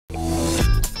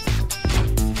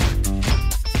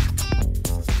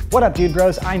What up, dude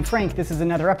bros? I'm Frank. This is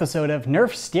another episode of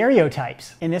Nerf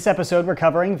Stereotypes. In this episode, we're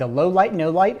covering the low light, no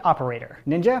light operator.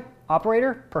 Ninja,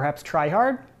 operator, perhaps try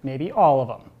hard, maybe all of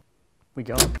them. We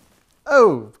go.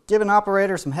 Oh, give an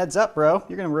operator some heads up, bro.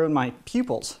 You're gonna ruin my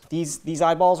pupils. These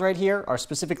eyeballs right here are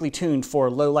specifically tuned for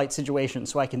low light situations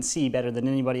so I can see better than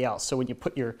anybody else. So when you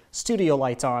put your studio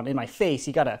lights on in my face,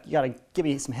 you gotta give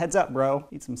me some heads up, bro.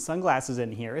 Need some sunglasses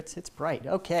in here. It's bright.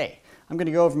 Okay. I'm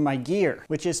gonna go over my gear,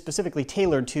 which is specifically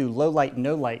tailored to low light,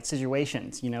 no light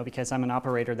situations, because I'm an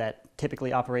operator that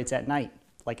typically operates at night,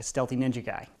 like a stealthy ninja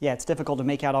guy. Yeah, it's difficult to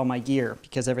make out all my gear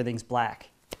because everything's black.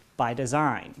 By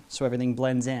design, so everything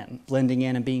blends in. Blending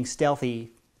in and being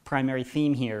stealthy, primary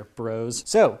theme here, bros.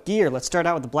 So, gear, let's start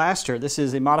out with the blaster. This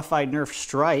is a modified Nerf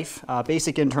Strife,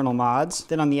 basic internal mods.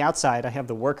 Then on the outside, I have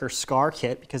the Worker Scar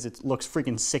kit because it looks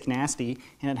freaking sick nasty,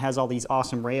 and it has all these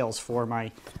awesome rails for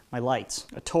my lights.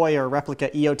 A toy or replica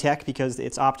EOTech because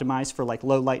it's optimized for like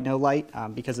low light, no light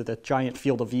because of the giant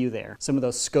field of view there. Some of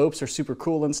those scopes are super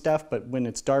cool and stuff, but when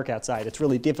it's dark outside, it's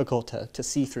really difficult to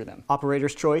see through them.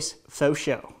 Operator's choice, faux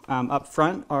show. Up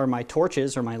front are my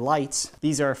torches or my lights.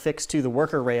 These are affixed to the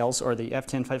worker rails or the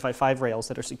F10555 rails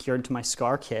that are secured to my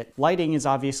Scar kit. Lighting is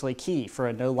obviously key for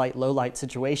a no light, low light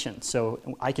situation. So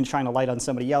I can shine a light on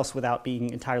somebody else without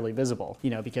being entirely visible,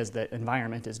 because the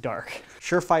environment is dark.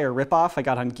 Surefire ripoff I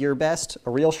got on Gear Best, a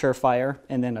real Surefire,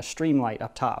 and then a stream light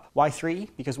up top. Why 3?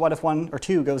 Because what if 1 or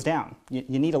 2 goes down?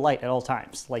 You need a light at all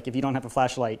times. Like if you don't have a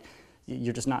flashlight,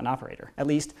 you're just not an operator. At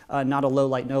least not a low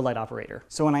light, no light operator.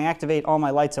 So when I activate all my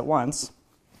lights at once,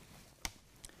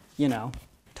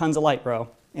 tons of light, bro.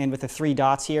 And with the 3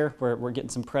 dots here, we're getting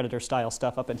some Predator style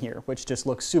stuff up in here, which just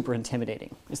looks super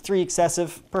intimidating. Is 3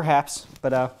 excessive? Perhaps,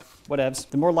 but whatevs.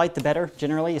 The more light, the better,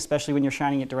 generally, especially when you're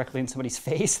shining it directly in somebody's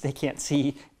face. They can't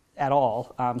see at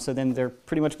all, so then they're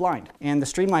pretty much blind. And the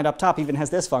stream light up top even has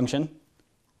this function,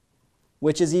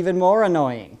 which is even more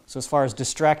annoying. So as far as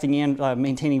distracting and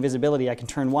maintaining visibility, I can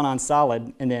turn one on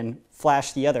solid and then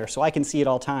flash the other, so I can see at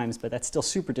all times, but that's still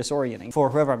super disorienting for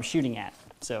whoever I'm shooting at.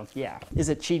 So yeah. Is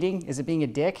it cheating? Is it being a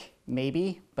dick?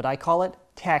 Maybe, but I call it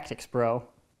tactics, bro.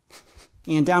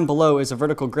 And down below is a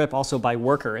vertical grip also by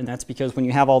Worker, and that's because when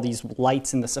you have all these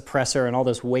lights and the suppressor and all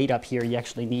this weight up here, you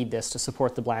actually need this to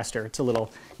support the blaster. It's a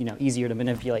little, easier to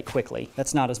manipulate quickly.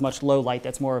 That's not as much low light,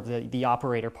 that's more of the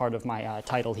operator part of my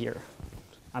title here.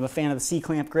 I'm a fan of the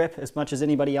C-clamp grip as much as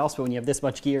anybody else, but when you have this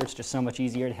much gear, it's just so much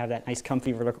easier to have that nice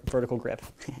comfy vertical grip.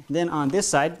 Then on this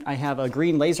side, I have a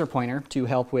green laser pointer to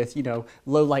help with,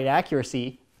 low light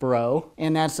accuracy, bro.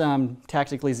 And that's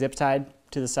tactically zip tied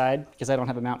to the side because I don't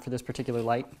have a mount for this particular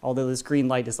light. Although this green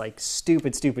light is like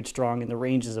stupid strong and the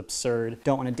range is absurd.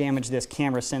 Don't want to damage this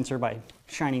camera sensor by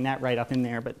shining that right up in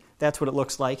there, but that's what it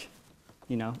looks like.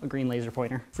 A green laser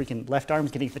pointer. Freaking left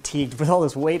arm's getting fatigued with all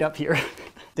this weight up here.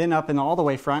 Then up in all the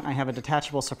way front, I have a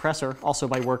detachable suppressor, also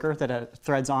by Worker, that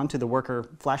threads on to the Worker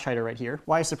flash hider right here.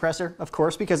 Why a suppressor? Of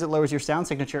course, because it lowers your sound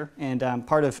signature, and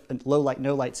part of low light,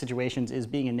 no light situations is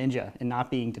being a ninja and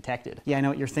not being detected. Yeah, I know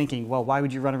what you're thinking. Well, why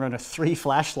would you run around with 3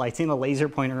 flashlights and a laser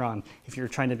pointer on if you're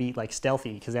trying to be like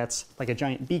stealthy? Because that's like a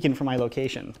giant beacon for my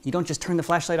location. You don't just turn the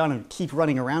flashlight on and keep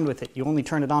running around with it. You only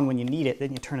turn it on when you need it,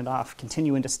 then you turn it off.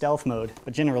 Continue into stealth mode.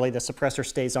 But generally, the suppressor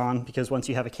stays on because once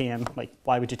you have a cam,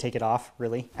 why would you take it off,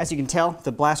 really? As you can tell,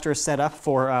 the blaster is set up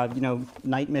for,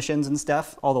 night missions and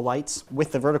stuff, all the lights.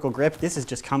 With the vertical grip, this is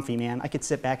just comfy, man. I could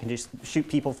sit back and just shoot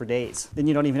people for days. Then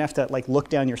you don't even have to, look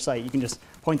down your sight. You can just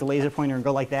point the laser pointer and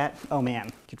go like that. Oh, man.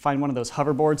 You could find one of those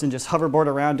hoverboards and just hoverboard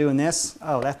around doing this.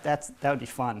 Oh, that would be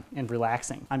fun and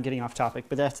relaxing. I'm getting off topic,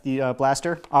 but that's the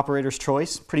blaster. Operator's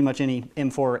choice. Pretty much any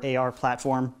M4 AR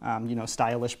platform,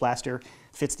 stylish blaster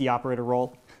fits the operator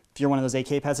role. If you're one of those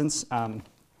AK peasants,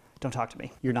 don't talk to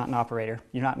me. You're not an operator.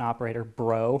 You're not an operator,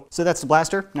 bro. So that's the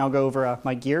blaster. Now I'll go over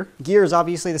my gear. Gear is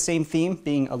obviously the same theme,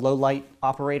 being a low light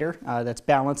operator that's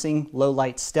balancing low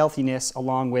light stealthiness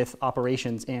along with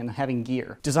operations and having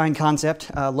gear. Design concept,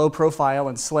 low profile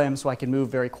and slim so I can move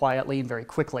very quietly and very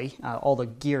quickly. All the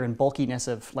gear and bulkiness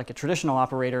of a traditional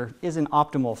operator isn't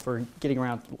optimal for getting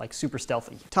around super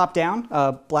stealthy. Top down,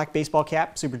 black baseball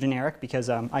cap, super generic because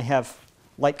I have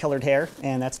light colored hair,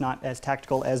 and that's not as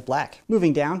tactical as black.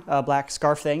 Moving down, a black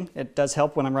scarf thing. It does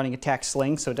help when I'm running a tack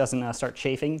sling so it doesn't start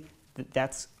chafing.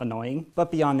 That's annoying. But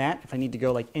beyond that, if I need to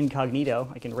go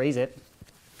incognito, I can raise it.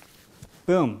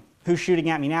 Boom. Who's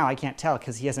shooting at me now? I can't tell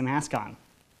because he has a mask on.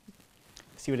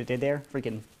 See what it did there?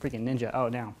 Freaking ninja. Oh,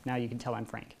 now you can tell I'm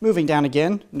Frank. Moving down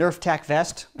again, Nerf Tac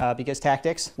Vest, because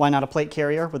tactics. Why not a plate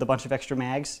carrier with a bunch of extra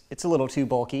mags? It's a little too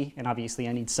bulky, and obviously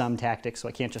I need some tactics, so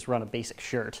I can't just run a basic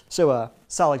shirt. So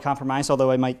solid compromise,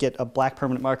 although I might get a black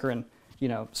permanent marker and you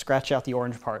know, scratch out the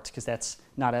orange parts because that's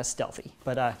not as stealthy.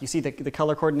 But you see the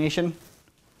color coordination?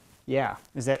 Yeah.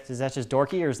 Is that just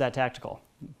dorky or is that tactical?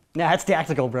 Nah, it's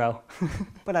tactical, bro.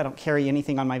 But I don't carry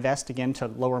anything on my vest, again, to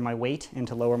lower my weight and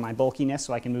to lower my bulkiness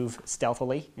so I can move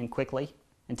stealthily and quickly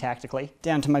and tactically.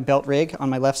 Down to my belt rig on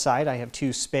my left side, I have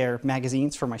 2 spare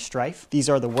magazines for my Strife. These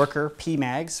are the Worker P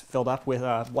mags filled up with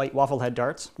white waffle head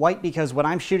darts. White because when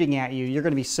I'm shooting at you, you're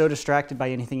gonna be so distracted by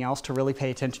anything else to really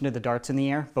pay attention to the darts in the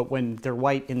air. But when they're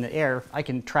white in the air, I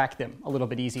can track them a little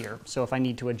bit easier. So if I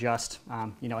need to adjust,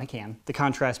 you know, I can. The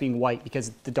contrast being white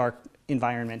because the dark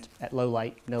environment at low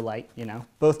light, no light, you know.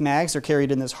 Both mags are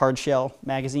carried in this hard shell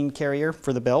magazine carrier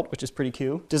for the belt, which is pretty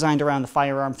cool. Designed around the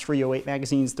Firearm 308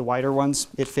 magazines, the wider ones.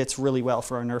 It fits really well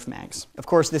for our Nerf mags. Of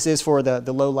course, this is for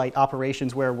the low light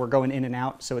operations where we're going in and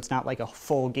out, so it's not like a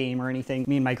full game or anything.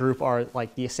 Me and my group are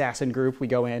like the assassin group. We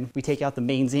go in, we take out the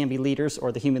main zombie leaders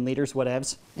or the human leaders,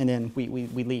 whatevs, and then we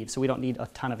leave, so we don't need a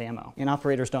ton of ammo. And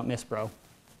operators don't miss, bro.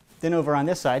 Then over on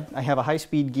this side, I have a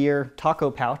high-speed gear taco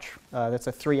pouch. That's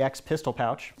a 3X pistol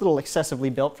pouch. A little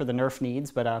excessively built for the Nerf needs,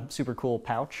 but a super cool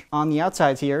pouch. On the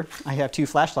outsides here, I have 2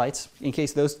 flashlights in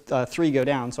case those 3 go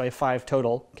down, so I have 5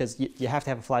 total, because you have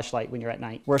to have a flashlight when you're at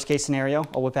night. Worst case scenario,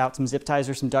 I'll whip out some zip ties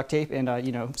or some duct tape and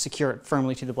you know, secure it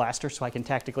firmly to the blaster so I can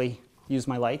tactically use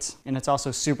my lights. And it's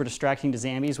also super distracting to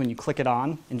zombies when you click it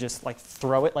on and just like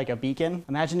throw it like a beacon.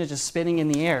 Imagine it just spinning in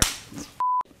the air.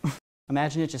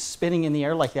 Imagine it just spinning in the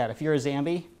air like that. If you're a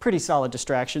zombie, pretty solid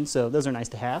distraction, so those are nice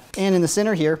to have. And in the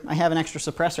center here, I have an extra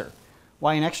suppressor.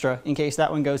 Why an extra? In case that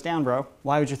one goes down, bro.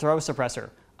 Why would you throw a suppressor?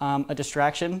 A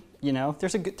distraction, you know,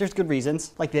 there's good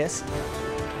reasons, like this.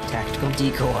 Tactical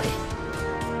decoy.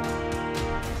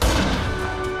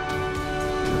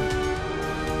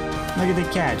 Look at the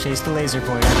cat chase the laser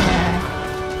pointer.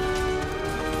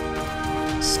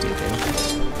 Stupid.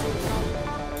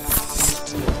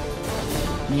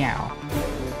 Meow.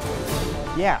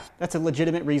 Yeah, that's a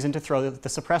legitimate reason to throw the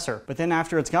suppressor. But then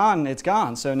after it's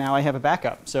gone, so now I have a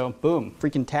backup. So boom,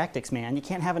 freaking tactics, man. You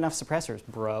can't have enough suppressors,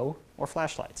 bro, or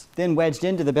flashlights. Then wedged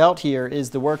into the belt here is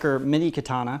the Worker mini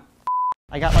katana.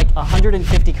 I got like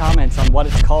 150 comments on what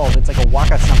it's called. It's like a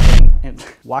waka something.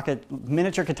 Waka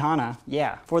miniature katana,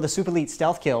 yeah. For the super elite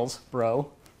stealth kills, bro.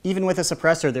 Even with a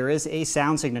suppressor, there is a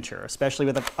sound signature, especially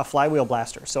with a flywheel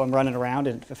blaster. So I'm running around,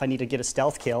 and if I need to get a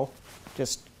stealth kill,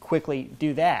 just quickly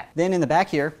do that. Then in the back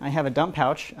here, I have a dump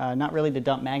pouch, not really to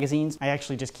dump magazines. I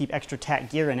actually just keep extra tack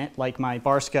gear in it, like my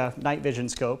Barska night vision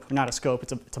scope. Not a scope,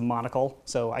 it's a monocle,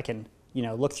 so I can, you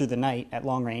know, look through the night at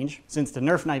long range. Since the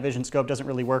Nerf night vision scope doesn't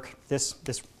really work, this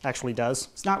actually does.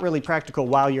 It's not really practical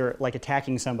while you're like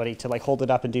attacking somebody to like hold it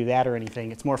up and do that or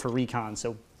anything. It's more for recon,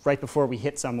 so right before we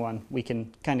hit someone, we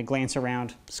can kind of glance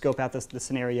around, scope out the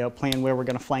scenario, plan where we're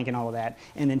going to flank and all of that,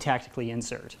 and then tactically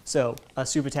insert. So,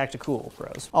 super tactical,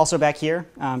 bros. Also back here,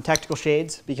 tactical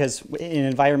shades, because in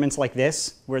environments like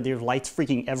this, where there's lights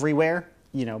freaking everywhere,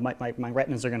 you know, my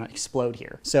retinas are going to explode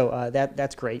here. So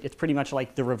that's great. It's pretty much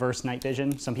like the reverse night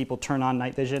vision. Some people turn on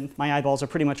night vision. My eyeballs are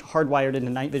pretty much hardwired into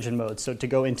night vision mode. So to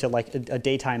go into like a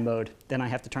daytime mode, then I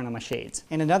have to turn on my shades.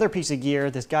 And another piece of gear,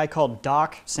 this guy called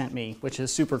Doc sent me, which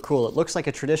is super cool. It looks like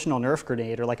a traditional Nerf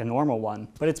grenade or like a normal one,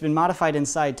 but it's been modified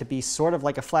inside to be sort of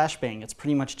like a flashbang. It's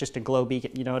pretty much just a glow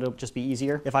beacon. You know, it'll just be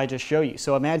easier if I just show you.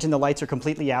 So imagine the lights are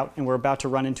completely out and we're about to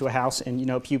run into a house and, you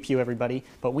know, pew pew everybody,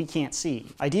 but we can't see.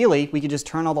 Ideally, we could just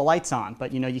turn all the lights on,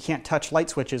 but you know, you can't touch light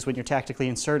switches when you're tactically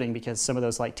inserting because some of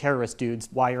those like terrorist dudes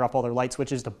wire up all their light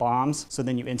switches to bombs. So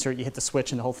then you insert, you hit the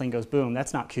switch and the whole thing goes boom.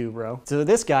 That's not cool, bro. So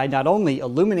this guy not only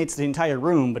illuminates the entire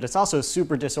room, but it's also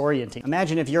super disorienting.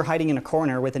 Imagine if you're hiding in a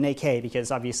corner with an AK, because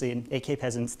obviously an AK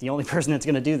peasant's the only person that's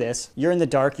gonna do this. You're in the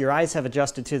dark, your eyes have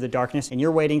adjusted to the darkness, and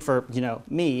you're waiting for, you know,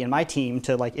 me and my team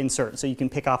to like insert so you can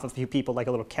pick off a few people like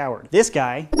a little coward. This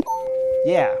guy,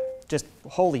 yeah, just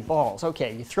holy balls.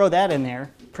 Okay, you throw that in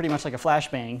there, pretty much like a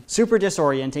flashbang. Super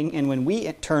disorienting, and when we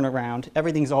turn around,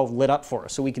 everything's all lit up for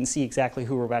us, so we can see exactly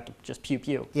who we're about to just pew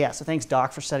pew. Yeah, so thanks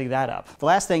Doc for setting that up. The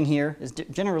last thing here is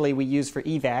generally we use for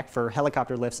evac, for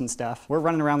helicopter lifts and stuff. We're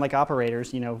running around like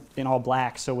operators, you know, in all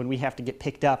black, so when we have to get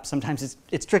picked up, sometimes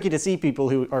it's tricky to see people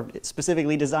who are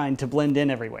specifically designed to blend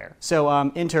in everywhere. So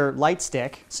enter light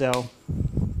stick, so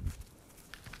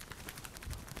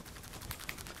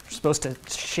supposed to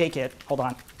shake it. Hold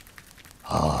on.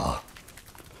 Oh,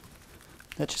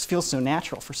 that just feels so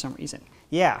natural for some reason.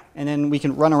 Yeah, and then we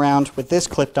can run around with this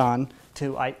clipped on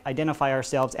to identify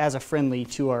ourselves as a friendly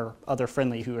to our other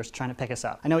friendly who is trying to pick us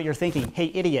up. I know what you're thinking. Hey,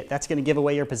 idiot, that's going to give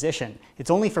away your position. It's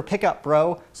only for pickup,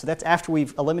 bro. So that's after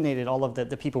we've eliminated all of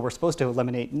the people we're supposed to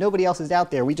eliminate. Nobody else is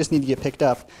out there. We just need to get picked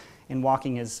up, and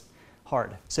walking is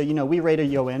hard. So, you know, we radio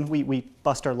yo in, we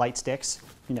bust our light sticks,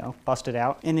 you know, bust it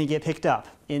out, and they get picked up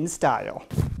in style.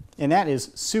 And that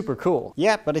is super cool.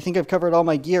 Yeah, but I think I've covered all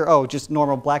my gear. Oh, just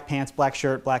normal black pants, black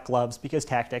shirt, black gloves, because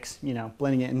tactics, you know,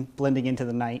 blending into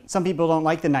the night. Some people don't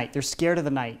like the night. They're scared of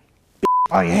the night.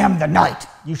 I am the night.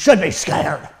 You should be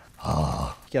scared.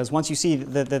 Because once you see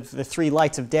the three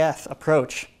lights of death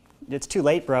approach, it's too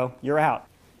late, bro. You're out.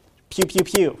 Pew, pew,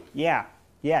 pew. Yeah,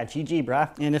 GG, bruh.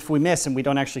 And if we miss and we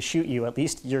don't actually shoot you, at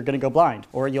least you're gonna go blind.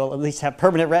 Or you'll at least have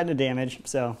permanent retina damage,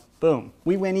 so boom.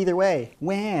 We win either way.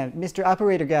 Wow, Mr.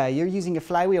 Operator Guy, you're using a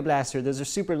flywheel blaster. Those are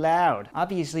super loud.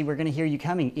 Obviously, we're gonna hear you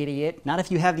coming, idiot. Not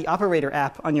if you have the Operator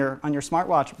app on your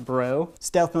smartwatch, bro.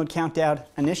 Stealth mode countdown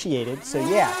initiated. So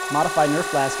yeah, modified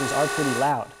Nerf blasters are pretty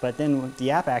loud, but then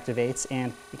the app activates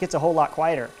and it gets a whole lot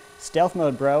quieter. Stealth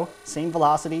mode, bro. Same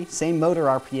velocity, same motor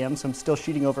RPM, so I'm still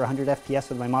shooting over 100 FPS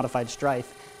with my modified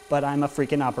Strife, but I'm a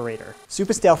freaking operator.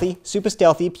 Super stealthy,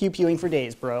 pew-pewing for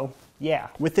days, bro. Yeah.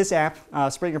 With this app,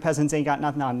 Springer Peasants ain't got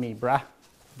nothing on me, bruh.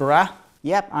 Bruh?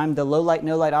 Yep, I'm the low light,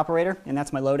 no light operator, and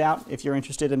that's my loadout if you're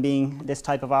interested in being this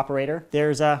type of operator.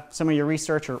 There's some of your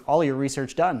research or all your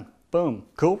research done. Boom.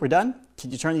 Cool, we're done?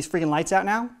 Can you turn these freaking lights out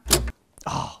now?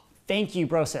 Oh, thank you,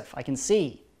 Broseph. I can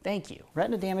see. Thank you.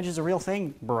 Retina damage is a real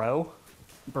thing, bro.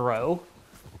 Bro.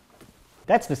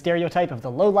 That's the stereotype of the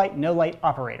low light, no light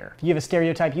operator. If you have a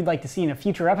stereotype you'd like to see in a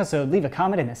future episode, leave a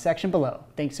comment in the section below.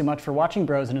 Thanks so much for watching,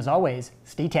 bros, and as always,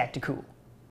 stay tactical.